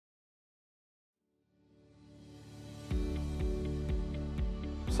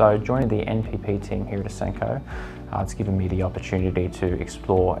So joining the NPP team here at Ausenco, it's given me the opportunity to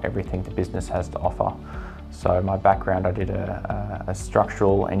explore everything the business has to offer. So my background, I did a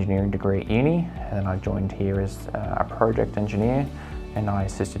structural engineering degree at uni, and then I joined here as a project engineer, and I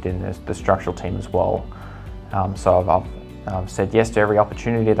assisted in the structural team as well. So I've said yes to every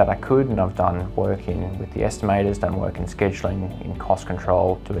opportunity that I could, and I've done work with the estimators, done work in scheduling, in cost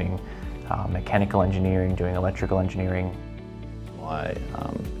control, doing mechanical engineering, doing electrical engineering. My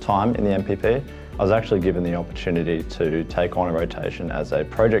time in the NPP, I was actually given the opportunity to take on a rotation as a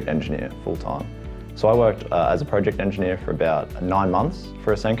project engineer full-time. So I worked as a project engineer for about 9 months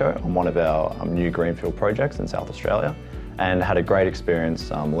for Ausenco on one of our new greenfield projects in South Australia, and had a great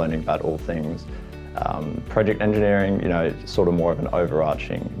experience learning about all things project engineering, sort of more of an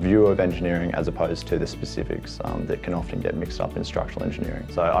overarching view of engineering as opposed to the specifics that can often get mixed up in structural engineering.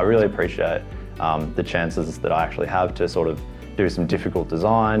 So I really appreciate the chances that I actually have to sort of do some difficult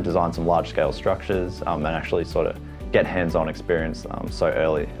design some large-scale structures, and actually sort of get hands-on experience so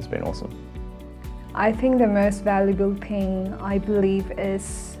early has been awesome. I think the most valuable thing, I believe,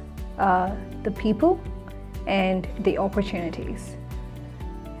 is the people and the opportunities.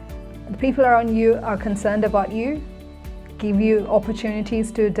 The people around you are concerned about you, give you opportunities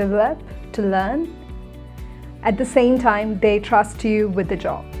to develop, to learn. At the same time, they trust you with the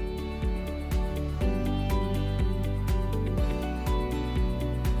job.